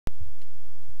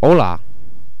Hola!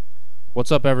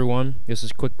 What's up, everyone? This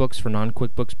is QuickBooks for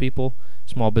non-QuickBooks people,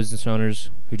 small business owners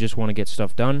who just want to get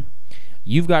stuff done.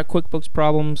 You've got QuickBooks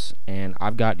problems, and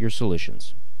I've got your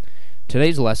solutions.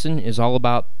 Today's lesson is all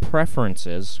about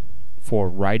preferences for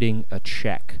writing a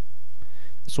check.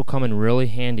 This will come in really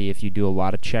handy if you do a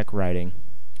lot of check writing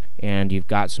and you've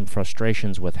got some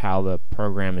frustrations with how the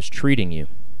program is treating you.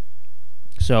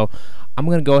 So I'm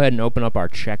going to go ahead and open up our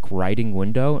check writing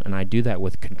window, and I do that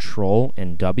with Control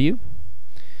and W.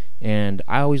 And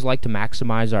I always like to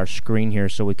maximize our screen here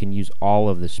so we can use all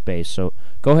of the space. So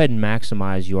go ahead and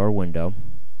maximize your window.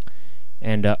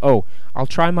 And I'll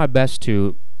try my best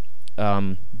to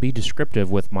be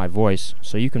descriptive with my voice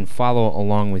so you can follow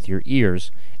along with your ears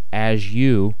as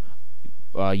you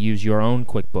use your own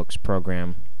QuickBooks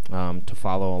program to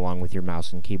follow along with your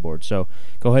mouse and keyboard. So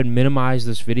go ahead and minimize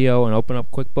this video and open up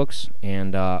QuickBooks,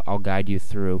 and I'll guide you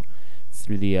through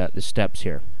the steps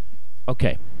here.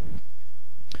 Okay.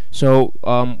 So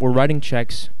we're writing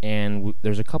checks, and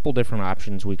there's a couple different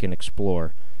options we can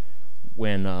explore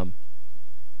when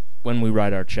we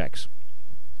write our checks.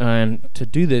 And to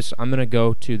do this, I'm going to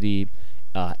go to the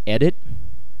Edit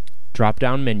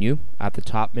drop-down menu at the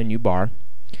top menu bar.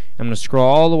 I'm going to scroll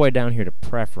all the way down here to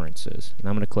Preferences, and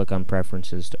I'm going to click on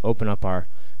Preferences to open up our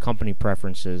Company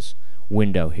Preferences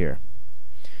window here.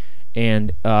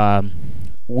 And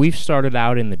we've started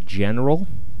out in the General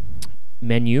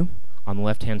menu. On the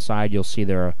left-hand side, you'll see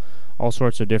there are all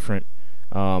sorts of different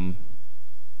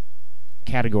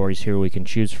categories here we can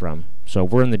choose from. So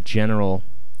we're in the General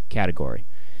category.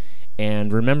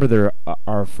 And remember, there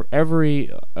are for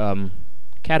every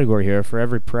category here, for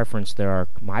every preference, there are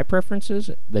My Preferences,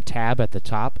 the tab at the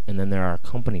top, and then there are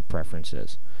Company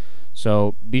Preferences.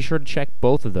 So be sure to check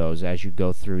both of those as you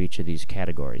go through each of these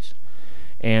categories.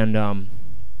 And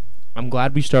I'm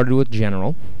glad we started with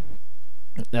General.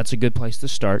 That's a good place to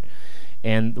start.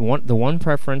 And the one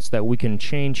preference that we can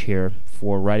change here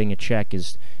for writing a check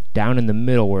is down in the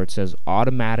middle where it says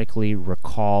Automatically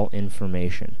Recall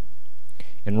Information.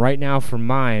 And right now for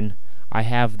mine, I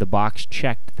have the box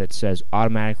checked that says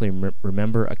Automatically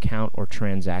Remember Account or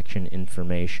Transaction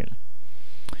Information.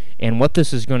 And what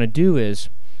this is going to do is,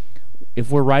 if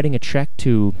we're writing a check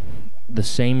to the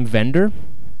same vendor,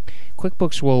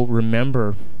 QuickBooks will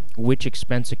remember which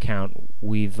expense account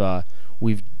we've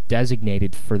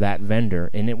designated for that vendor,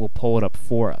 and it will pull it up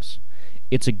for us.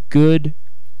 It's a good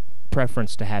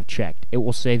preference to have checked. It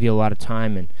will save you a lot of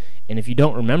time, and if you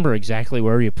don't remember exactly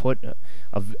where you put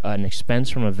an expense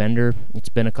from a vendor, it's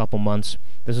been a couple months,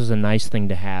 this is a nice thing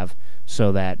to have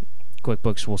so that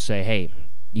QuickBooks will say, hey,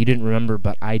 you didn't remember,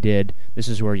 but I did. This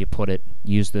is where you put it.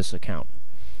 Use this account.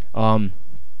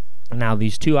 Now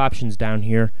these two options down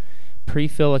here,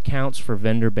 pre-fill accounts for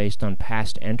vendor based on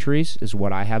past entries is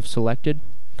what I have selected,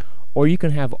 or you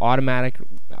can have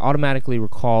automatically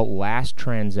recall last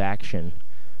transaction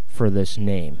for this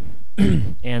name.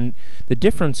 And the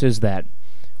difference is that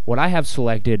what I have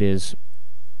selected is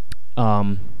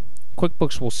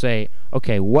QuickBooks will say,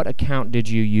 okay, what account did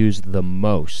you use the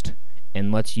most,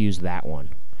 and let's use that one.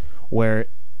 Where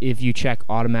if you check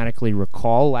automatically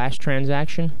recall last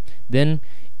transaction, then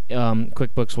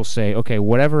QuickBooks will say, okay,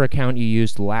 whatever account you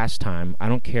used last time, I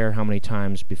don't care how many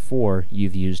times before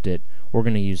you've used it, we're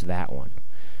going to use that one.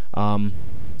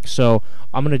 So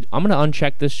I'm gonna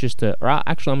uncheck this just to, or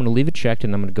actually I'm gonna leave it checked,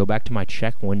 and I'm gonna go back to my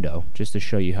check window just to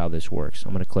show you how this works.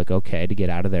 I'm gonna click OK to get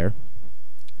out of there,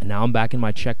 and now I'm back in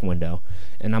my check window,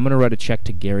 and I'm gonna write a check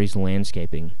to Gary's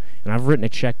Landscaping, and I've written a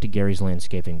check to Gary's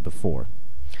Landscaping before.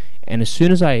 And as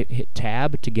soon as I hit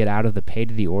Tab to get out of the Pay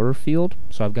to the Order field,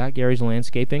 so I've got Gary's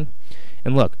Landscaping,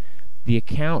 and look, the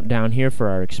account down here for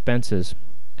our expenses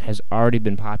has already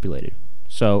been populated.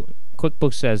 So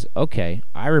QuickBooks says, okay,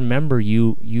 I remember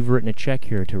you've written a check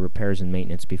here to repairs and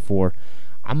maintenance before.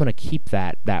 I'm going to keep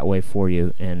that way for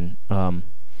you, and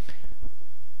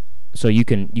so you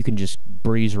can just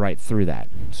breeze right through that.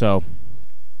 So,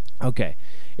 okay,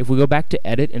 if we go back to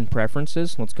Edit and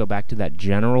Preferences, let's go back to that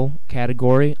General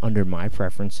category under My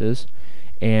Preferences,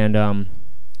 and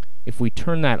if we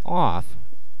turn that off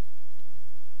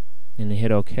and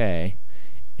hit OK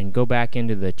and go back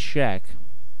into the check,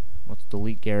 let's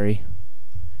delete Gary.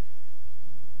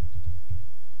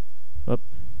 Oop.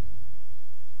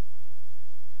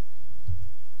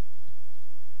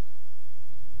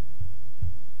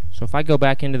 So if I go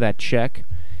back into that check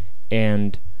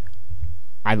and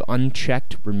I've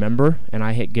unchecked Remember, and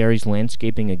I hit Gary's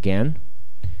Landscaping again,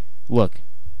 look,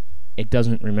 it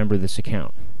doesn't remember this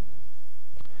account.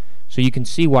 So you can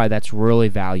see why that's really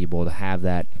valuable to have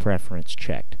that preference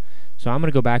checked. So I'm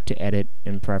going to go back to Edit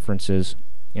and Preferences,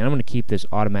 and I'm going to keep this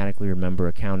automatically remember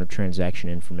account or transaction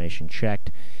information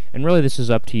checked, and really this is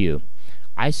up to you.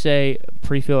 I say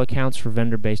pre-fill accounts for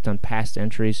vendor based on past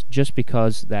entries just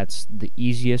because that's the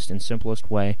easiest and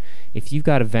simplest way. If you've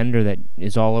got a vendor that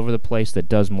is all over the place that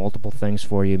does multiple things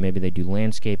for you, maybe they do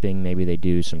landscaping, maybe they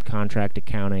do some contract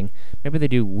accounting, maybe they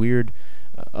do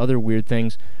other weird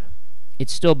things,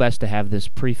 it's still best to have this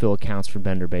pre-fill accounts for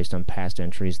vendor based on past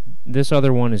entries. This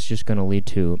other one is just going to lead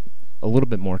to a little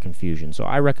bit more confusion, so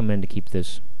I recommend to keep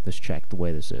this checked the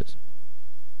way this is.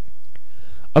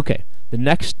 Okay, the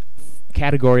next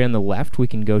category on the left we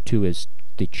can go to is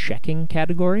the checking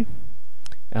category,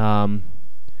 and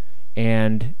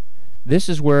this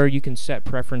is where you can set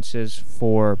preferences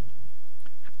for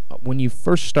when you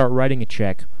first start writing a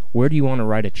check. Where do you want to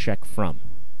write a check from?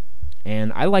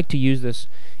 And I like to use this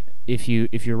if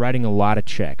you're writing a lot of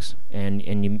checks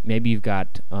and maybe you've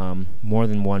got more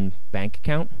than one bank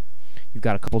account. You've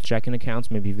got a couple checking accounts.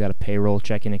 Maybe you've got a payroll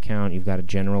checking account. You've got a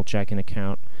general checking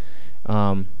account.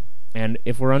 And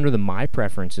if we're under the My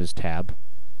Preferences tab,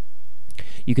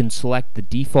 you can select the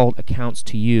default accounts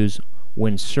to use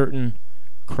when certain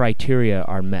criteria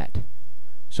are met.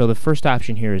 So the first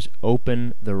option here is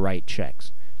Open the Right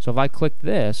Checks. So if I click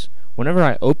this, whenever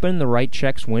I open the Right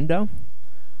Checks window,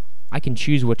 I can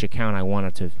choose which account I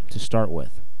want it to start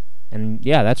with. And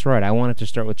yeah, that's right, I want it to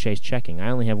start with Chase Checking. I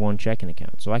only have one checking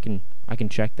account, so I can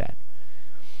check that.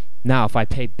 Now if I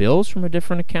pay bills from a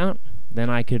different account, then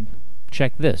I could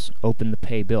check this, Open the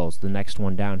Pay Bills, the next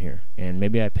one down here, and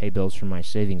maybe I pay bills from my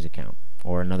savings account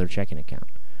or another checking account.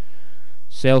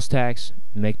 Sales tax,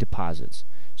 make deposits.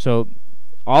 So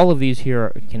all of these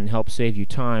here can help save you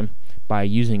time by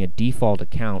using a default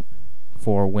account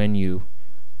for when you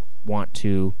want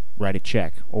to write a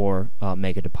check or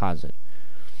make a deposit.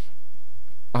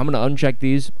 I'm going to uncheck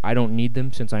these. I don't need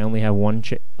them since I only have one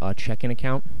checking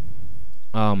account.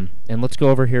 And let's go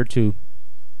over here to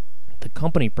the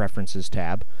Company Preferences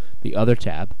tab, the other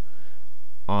tab,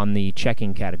 on the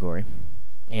checking category.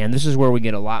 And this is where we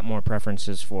get a lot more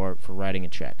preferences for writing a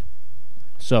check.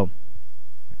 So,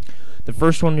 the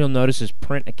first one you'll notice is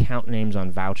Print Account Names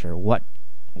on Voucher. What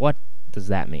does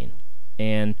that mean?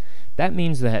 And that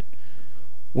means that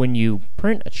when you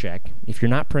print a check, if you're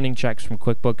not printing checks from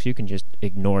QuickBooks, you can just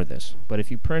ignore this. But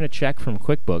if you print a check from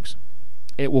QuickBooks,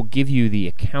 it will give you the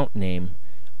account name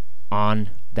on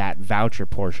that voucher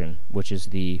portion, which is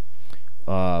the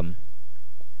bottom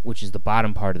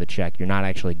part of the check. You're not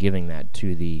actually giving that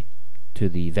to the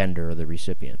vendor or the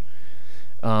recipient.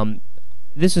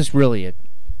 This is really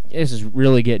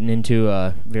getting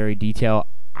into very detail.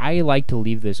 I like to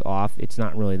leave this off. It's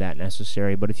not really that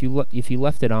necessary, but if you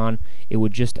left it on, it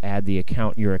would just add the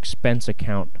account, your expense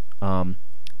account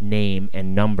name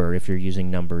and number if you're using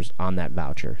numbers on that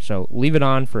voucher. So leave it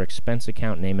on for expense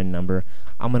account name and number.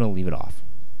 I'm going to leave it off.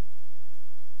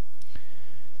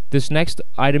 This next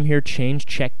item here, change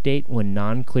check date when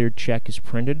non-cleared check is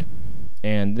printed,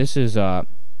 and this is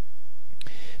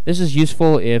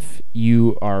useful if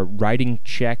you are writing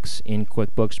checks in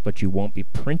QuickBooks but you won't be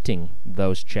printing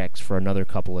those checks for another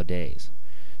couple of days.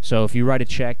 So if you write a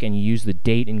check and you use the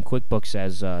date in QuickBooks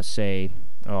as say,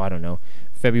 I don't know,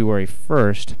 February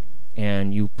 1st,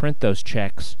 and you print those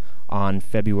checks on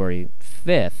February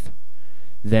 5th,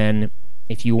 then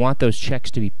if you want those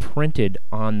checks to be printed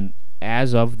on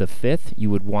as of the 5th, you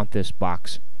would want this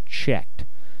box checked.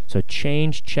 So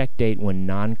change check date when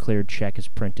non-cleared check is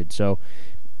printed. So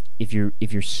if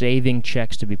you're saving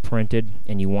checks to be printed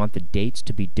and you want the dates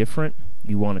to be different,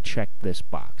 you want to check this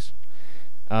box.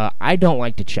 I don't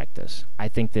like to check this. I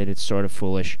think that it's sort of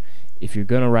foolish. If you're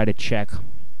going to write a check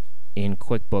in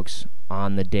QuickBooks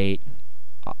on the date,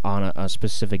 on a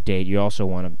specific date, you also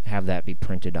want to have that be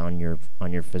printed on your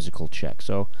physical check.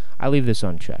 So I leave this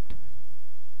unchecked.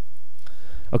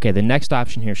 Okay, the next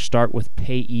option here, start with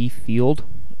Payee Field,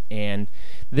 and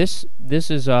this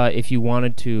is if you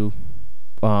wanted to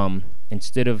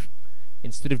instead of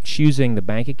choosing the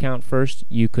bank account first,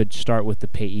 you could start with the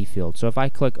Payee Field. So if I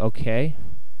click OK,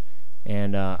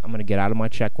 and I'm going to get out of my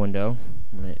check window,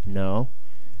 I'm going to hit No.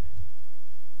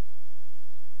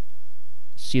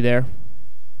 See there?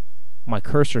 My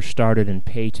cursor started in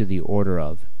Pay to the Order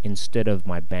of instead of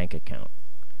my bank account.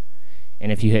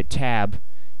 And if you hit Tab,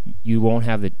 you won't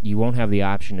have the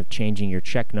option of changing your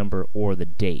check number or the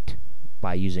date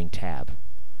by using Tab.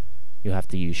 You'll have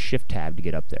to use Shift Tab to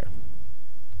get up there.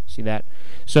 See that?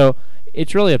 So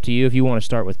it's really up to you if you want to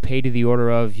start with Pay to the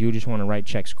Order of. If you just want to write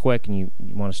checks quick and you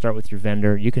want to start with your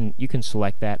vendor, you can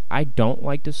select that. I don't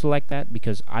like to select that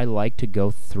because I like to go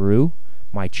through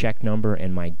my check number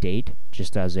and my date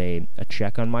just as a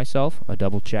check on myself, a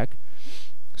double check.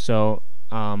 So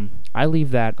I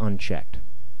leave that unchecked.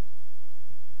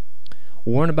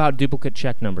 Warn about duplicate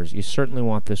check numbers. You certainly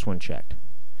want this one checked.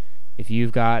 If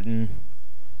you've gotten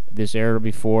this error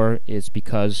before, it's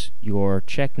because your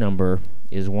check number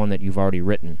is one that you've already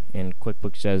written, and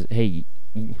QuickBooks says, hey,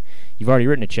 you've already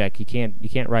written a check. You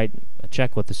can't write a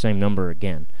check with the same number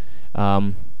again,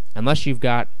 unless you've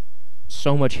got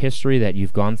so much history that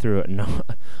you've gone through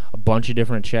a bunch of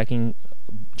different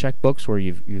checkbooks where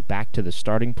you've back to the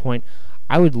starting point.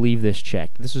 I would leave this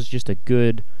checked. This is just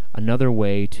another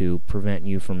way to prevent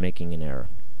you from making an error.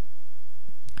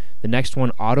 The next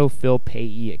one, autofill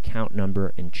payee account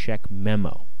number and check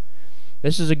memo.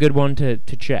 This is a good one to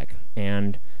check,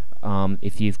 and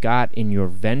if you've got in your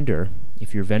vendor,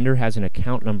 if your vendor has an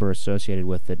account number associated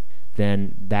with it,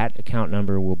 then that account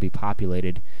number will be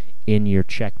populated in your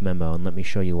check memo, and let me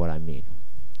show you what I mean.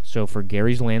 So for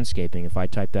Gary's Landscaping, if I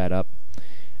type that up,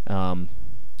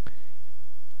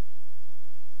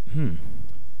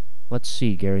 let's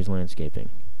see, Gary's Landscaping.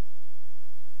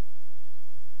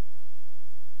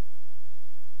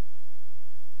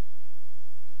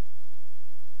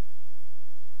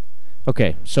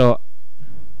 Okay, so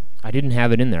I didn't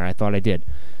have it in there. I thought I did.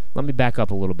 Let me back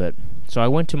up a little bit. So I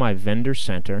went to my vendor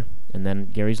center, and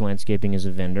then Gary's Landscaping is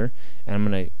a vendor, and I'm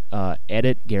going to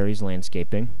edit Gary's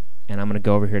Landscaping, and I'm going to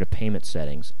go over here to payment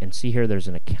settings, and see here there's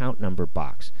an account number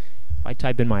box. If I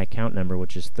type in my account number,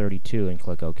 which is 32, and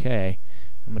click OK,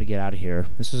 I'm going to get out of here.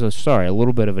 This is a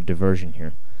little bit of a diversion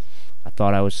here. I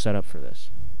thought I was set up for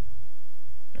this.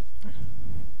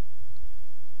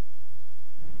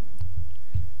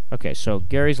 Okay, so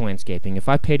Gary's Landscaping. If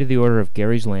I pay to the order of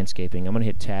Gary's Landscaping, I'm going to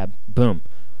hit Tab. Boom.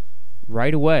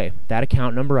 Right away, that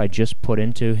account number I just put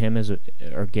into him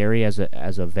or Gary as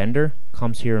a vendor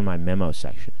comes here in my memo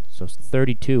section. So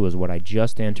 32 is what I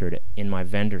just entered in my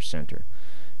vendor center.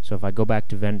 So if I go back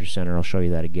to vendor center, I'll show you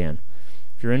that again.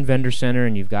 If you're in vendor center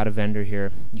and you've got a vendor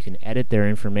here, you can edit their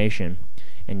information,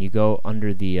 and you go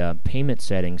under the payment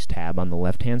settings tab on the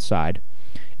left hand side,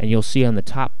 and you'll see on the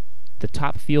top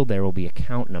field there will be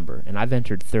account number, and I've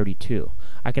entered 32.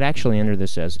 I could actually enter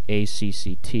this as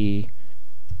ACCT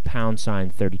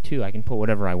 #32. I can put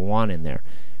whatever I want in there.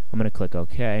 I'm going to click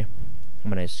OK. I'm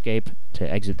going to escape to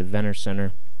exit the vendor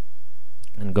center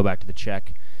and go back to the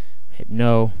check. Hit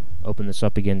no. Open this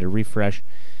up again to refresh.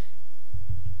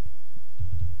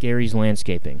 Gary's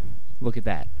Landscaping. Look at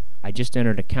that. I just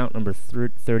entered account number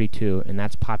 32, and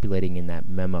that's populating in that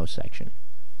memo section.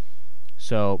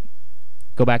 So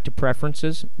go back to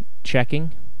Preferences,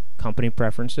 Checking, Company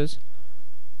Preferences.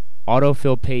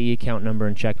 Autofill payee account number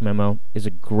and check memo is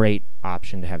a great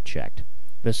option to have checked.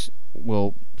 This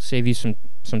will save you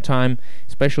some time,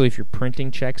 especially if you're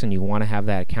printing checks and you want to have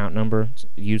that account number. It's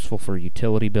useful for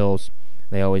utility bills.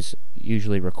 They always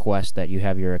usually request that you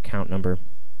have your account number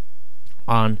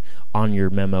on your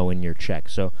memo in your check.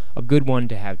 So a good one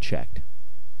to have checked.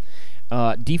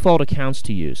 Default accounts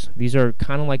to use. These are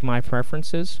kind of like my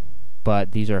preferences,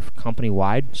 but these are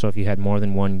company-wide. So if you had more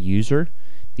than one user,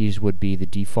 these would be the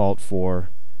default for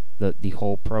the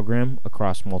whole program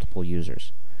across multiple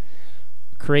users.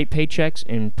 Create paychecks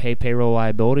and pay payroll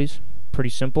liabilities. Pretty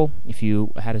simple. If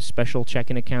you had a special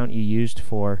checking account you used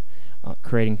for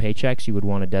creating paychecks, you would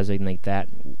want to designate that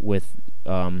with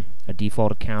a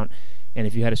default account. And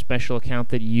if you had a special account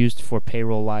that you used for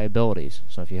payroll liabilities,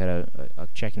 so if you had a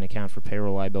checking account for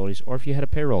payroll liabilities, or if you had a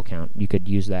payroll account, you could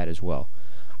use that as well.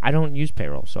 I don't use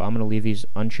payroll, so I'm going to leave these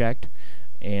unchecked.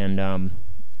 And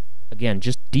again,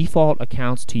 just default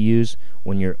accounts to use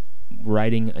when you're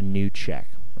writing a new check.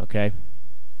 Okay.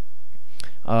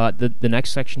 The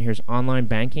next section here is online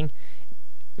banking.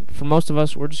 For most of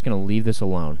us, we're just going to leave this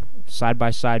alone.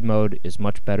 Side-by-side mode is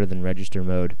much better than register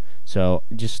mode, so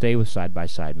just stay with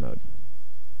side-by-side mode.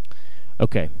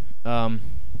 Okay. The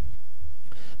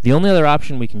only other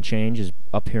option we can change is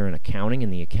up here in accounting, in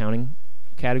the accounting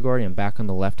category. I'm back on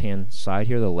the left-hand side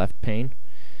here, the left pane.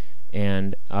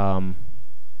 And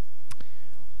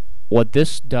what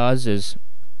this does is,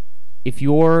 if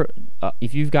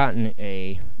you've gotten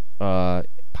a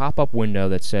pop-up window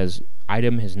that says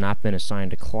item has not been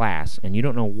assigned to class and you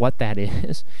don't know what that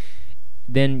is,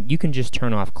 then you can just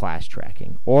turn off class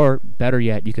tracking, or better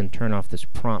yet, you can turn off this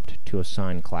prompt to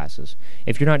assign classes.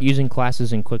 If you're not using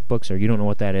classes in QuickBooks or you don't know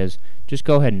what that is, just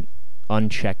go ahead and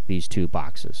uncheck these two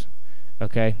boxes.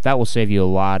 Okay, that will save you a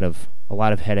lot of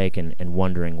headache and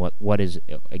wondering what is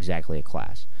exactly a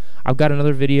class. I've got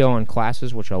another video on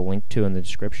classes which I'll link to in the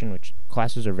description, which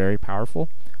classes are very powerful.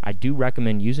 I do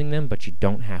recommend using them, but you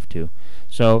don't have to.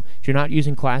 So if you're not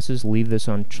using classes, leave this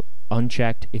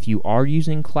unchecked. If you are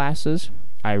using classes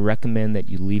I recommend that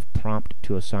you leave prompt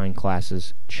to assign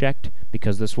classes checked,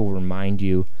 because this will remind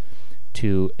you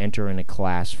to enter in a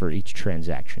class for each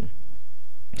transaction.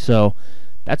 So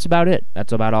that's about it.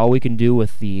 That's about all we can do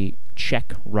with the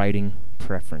check writing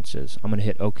preferences. I'm going to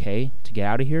hit OK to get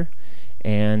out of here,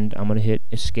 and I'm going to hit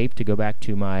escape to go back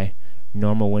to my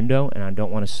normal window, and I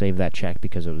don't want to save that check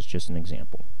because it was just an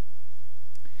example.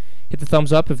 Hit the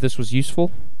thumbs up if this was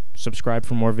useful. Subscribe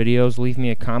for more videos. Leave me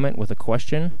a comment with a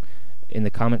question in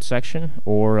the comment section,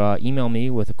 or email me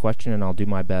with a question and I'll do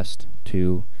my best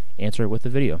to answer it with the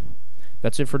video.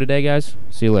 That's it for today, guys.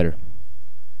 See you later.